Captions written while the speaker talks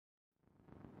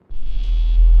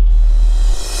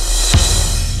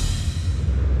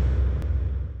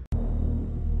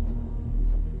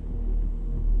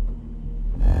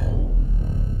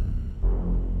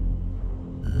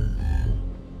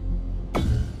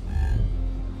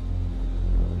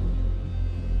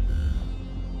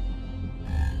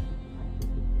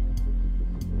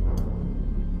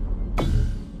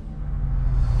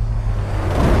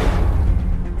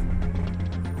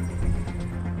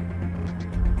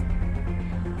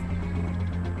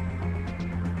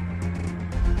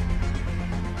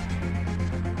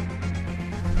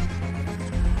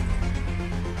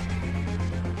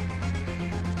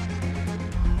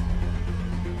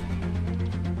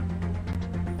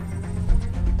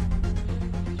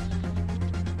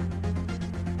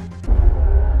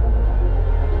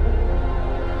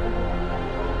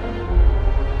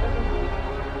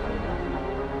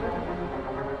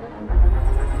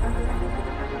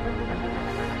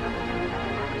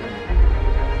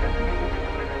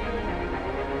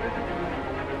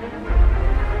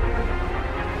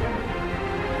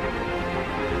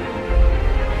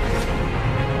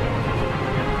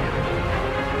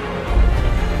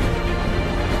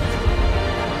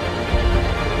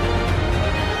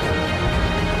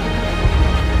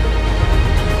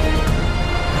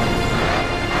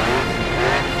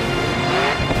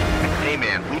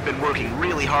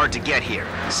here.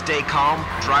 Stay calm,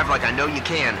 drive like I know you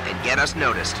can, and get us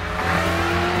noticed.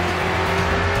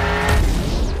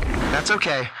 That's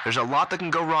okay. There's a lot that can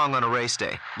go wrong on a race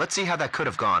day. Let's see how that could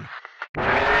have gone.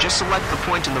 Just select the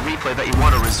point in the replay that you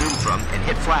want to resume from and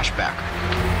hit flashback.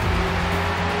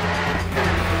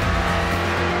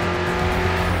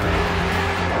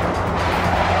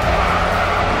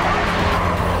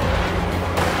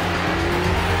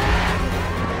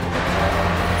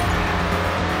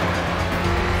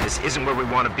 This isn't where we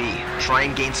want to be. Try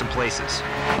and gain some places.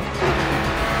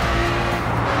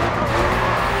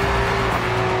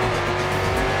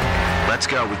 Let's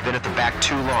go. We've been at the back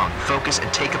too long. Focus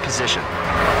and take a position.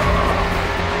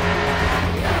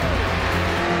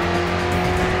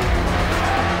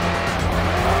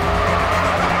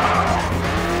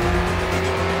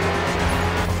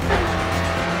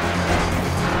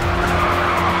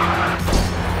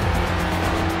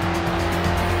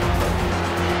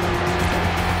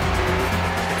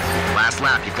 Last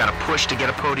lap, you've got to push to get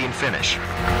a podium finish.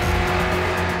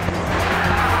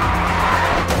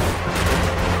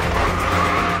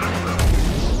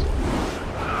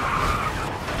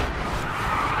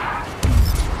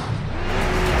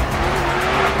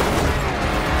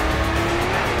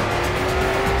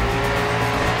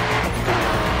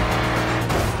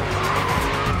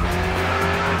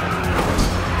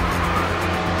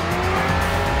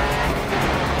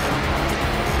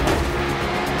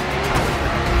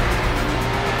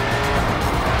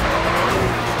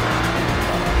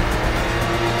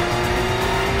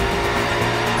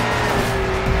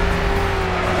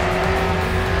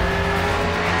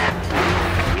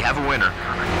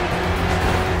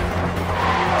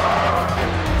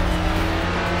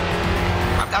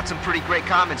 Some pretty great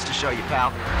comments to show you,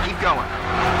 pal. Keep going.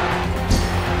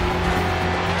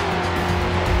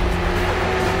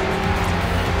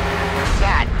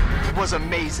 That was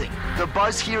amazing. The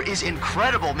buzz here is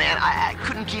incredible, man. I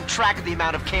couldn't keep track of the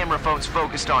amount of camera phones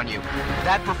focused on you.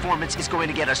 That performance is going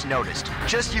to get us noticed.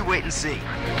 Just you wait and see.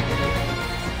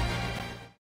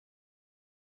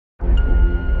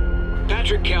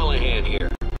 Patrick Callahan here.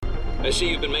 I see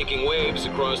you've been making waves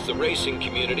across the racing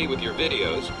community with your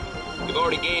videos. You've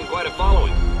already gained quite a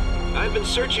following. I've been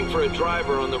searching for a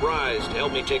driver on the rise to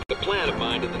help me take the plan of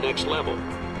mine to the next level.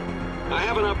 I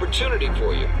have an opportunity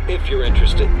for you, if you're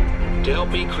interested, to help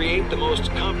me create the most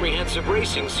comprehensive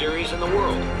racing series in the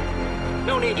world.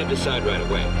 No need to decide right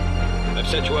away. I've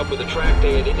set you up with a track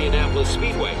day at Indianapolis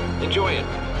Speedway. Enjoy it.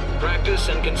 Practice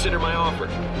and consider my offer.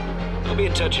 I'll be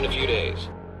in touch in a few days.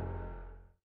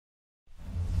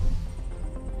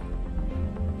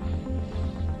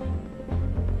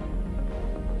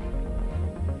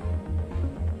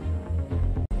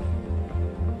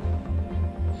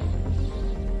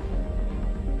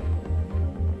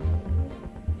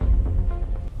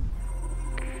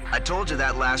 I told you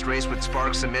that last race would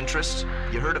spark some interest.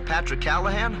 You heard of Patrick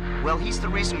Callahan? Well, he's the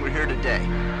reason we're here today.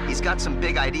 He's got some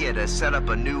big idea to set up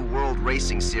a new world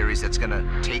racing series that's gonna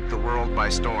take the world by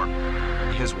storm.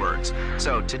 His words.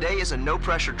 So today is a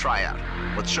no-pressure tryout.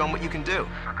 Let's show him what you can do.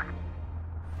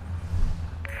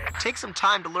 Take some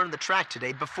time to learn the track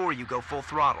today before you go full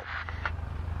throttle.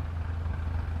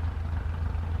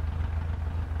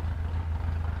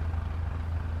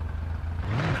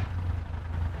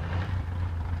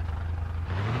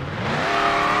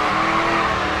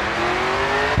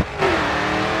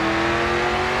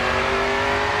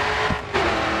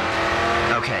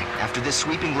 After this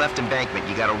sweeping left embankment,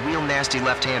 you got a real nasty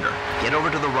left-hander. Get over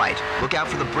to the right. Look out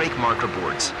for the brake marker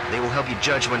boards. They will help you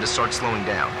judge when to start slowing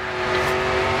down.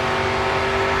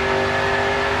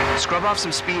 Scrub off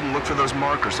some speed and look for those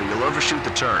markers so you'll overshoot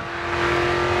the turn.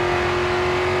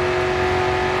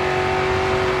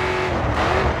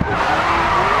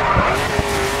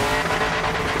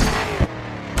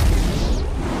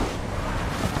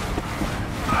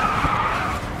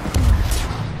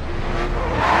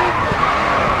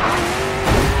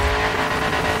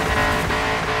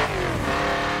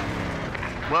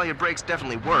 Well, your brakes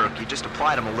definitely work, you just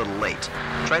applied them a little late.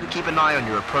 Try to keep an eye on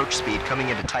your approach speed coming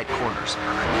into tight corners.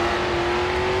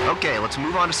 Okay, let's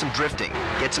move on to some drifting.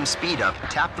 Get some speed up,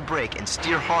 tap the brake, and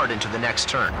steer hard into the next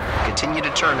turn. Continue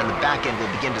to turn and the back end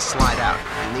will begin to slide out.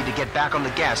 You'll need to get back on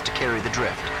the gas to carry the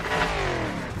drift.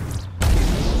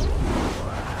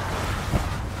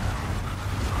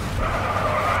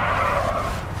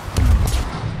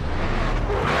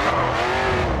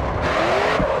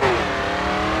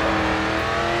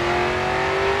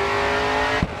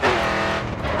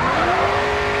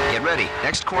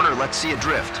 Next corner, let's see a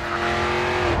drift.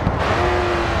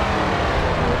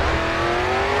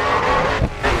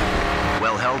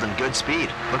 Well held and good speed.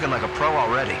 Looking like a pro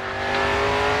already.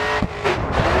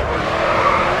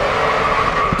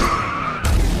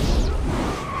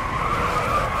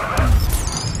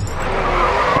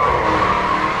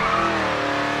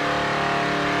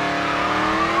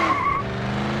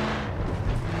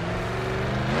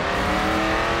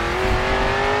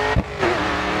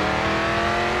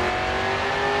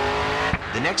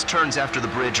 The next turns after the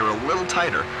bridge are a little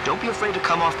tighter. Don't be afraid to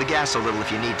come off the gas a little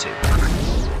if you need to.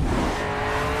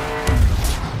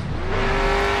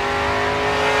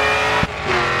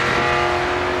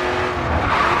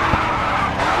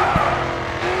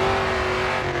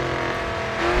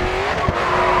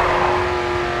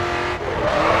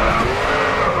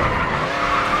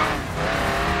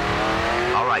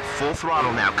 All right, full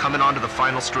throttle now, coming onto the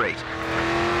final straight.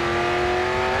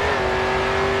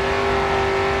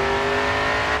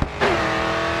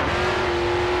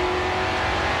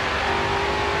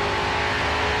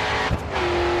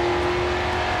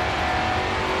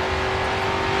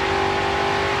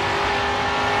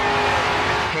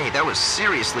 That was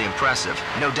seriously impressive.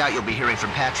 No doubt you'll be hearing from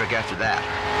Patrick after that.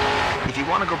 If you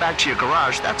want to go back to your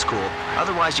garage, that's cool.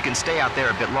 Otherwise, you can stay out there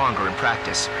a bit longer and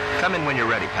practice. Come in when you're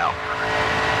ready, pal.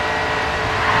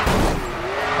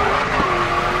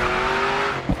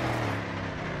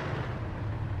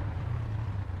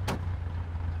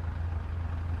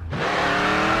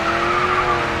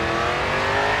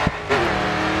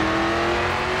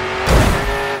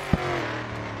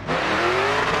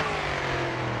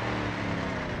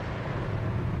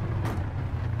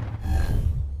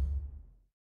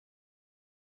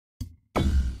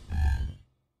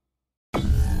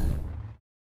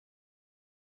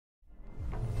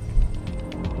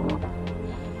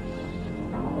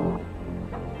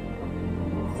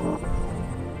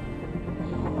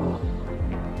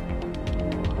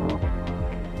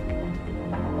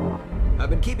 I've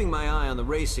been keeping my eye on the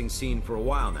racing scene for a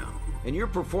while now, and your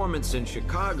performance in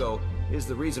Chicago is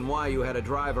the reason why you had a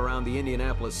drive around the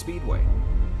Indianapolis Speedway.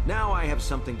 Now I have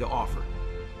something to offer.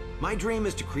 My dream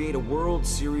is to create a World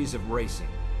Series of racing.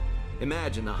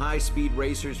 Imagine the high-speed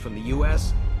racers from the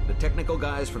US, the technical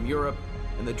guys from Europe,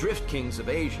 and the drift kings of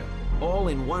Asia, all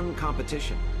in one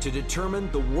competition to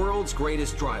determine the world's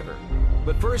greatest driver.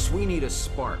 But first we need a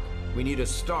spark. We need a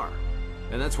star.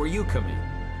 And that's where you come in.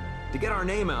 To get our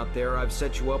name out there, I've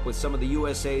set you up with some of the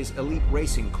USA's elite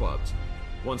racing clubs.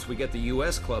 Once we get the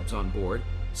US clubs on board,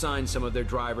 sign some of their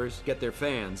drivers, get their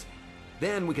fans,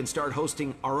 then we can start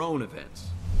hosting our own events.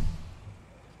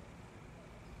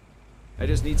 I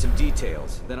just need some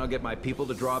details, then I'll get my people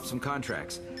to draw up some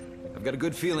contracts. I've got a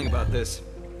good feeling about this.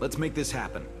 Let's make this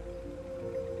happen.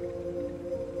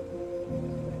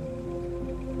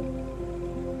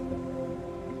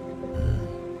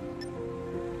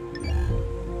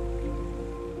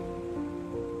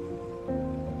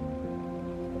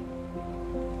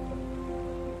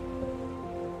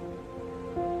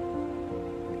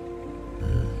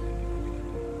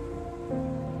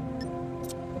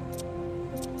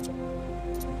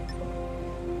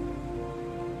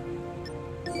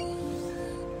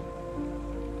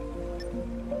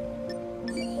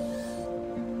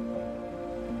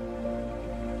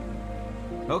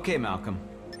 Okay, Malcolm.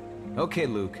 Okay,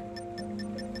 Luke.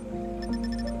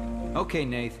 Okay,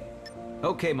 Nath.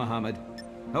 Okay, Muhammad.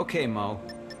 Okay, Mo.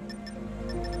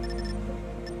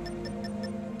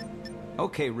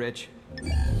 Okay, Rich.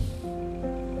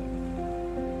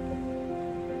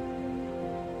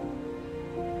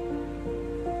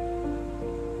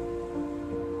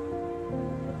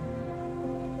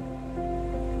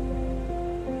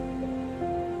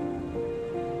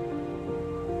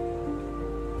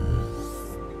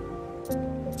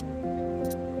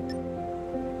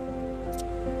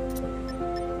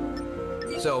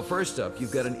 So, first up,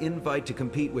 you've got an invite to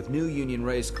compete with New Union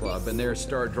Race Club and their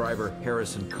star driver,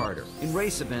 Harrison Carter. In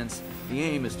race events, the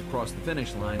aim is to cross the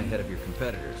finish line ahead of your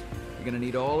competitors. You're going to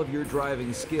need all of your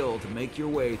driving skill to make your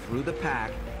way through the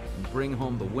pack and bring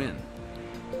home the win.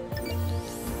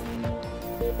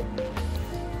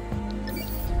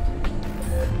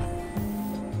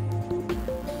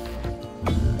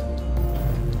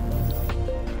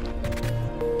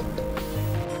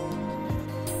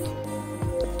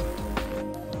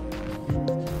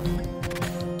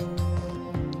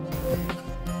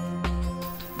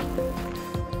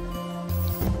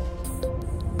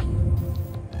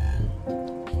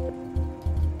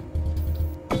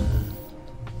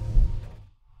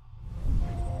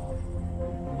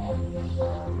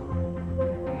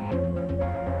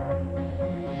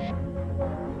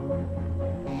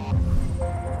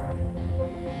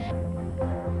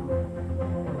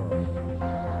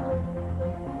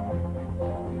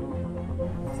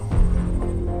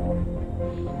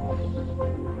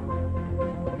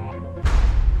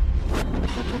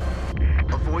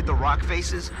 Avoid the rock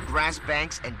faces, grass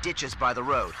banks, and ditches by the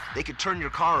road. They could turn your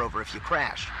car over if you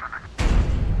crash.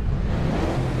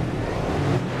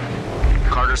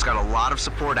 Carter's got a lot of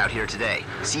support out here today.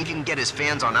 See if you can get his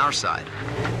fans on our side.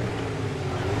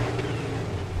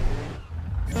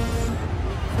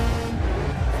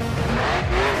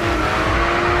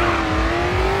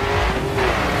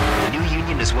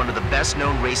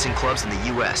 best-known racing clubs in the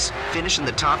U.S. Finish in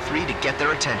the top 3 to get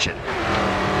their attention.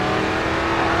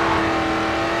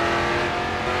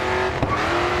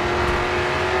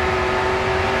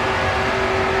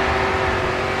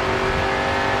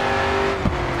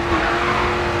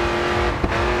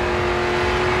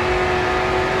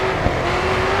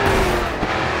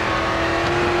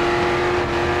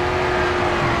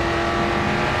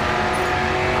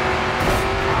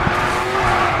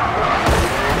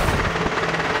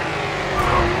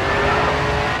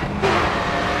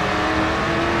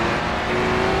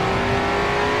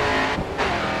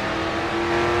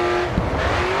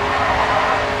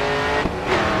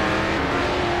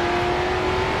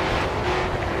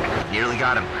 Nearly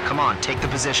got him. Come on, take the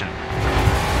position.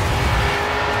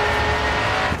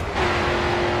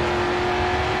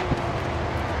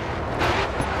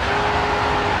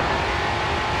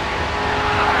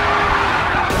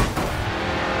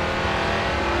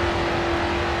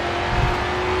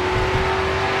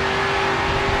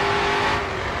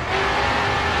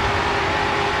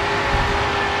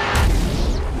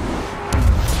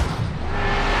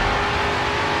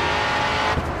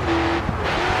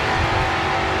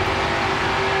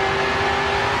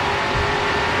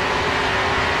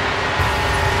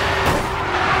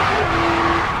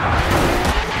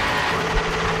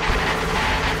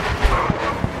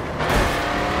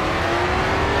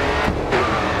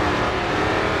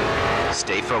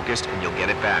 Stay focused and you'll get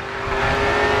it back.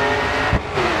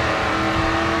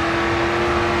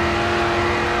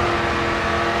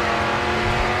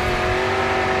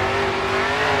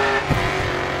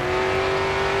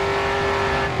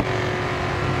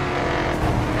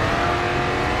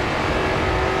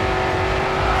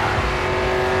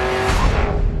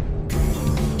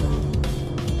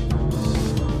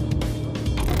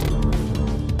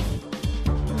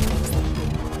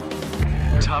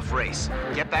 Tough race.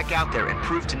 Get back out there and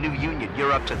prove to New Union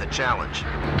you're up to the challenge.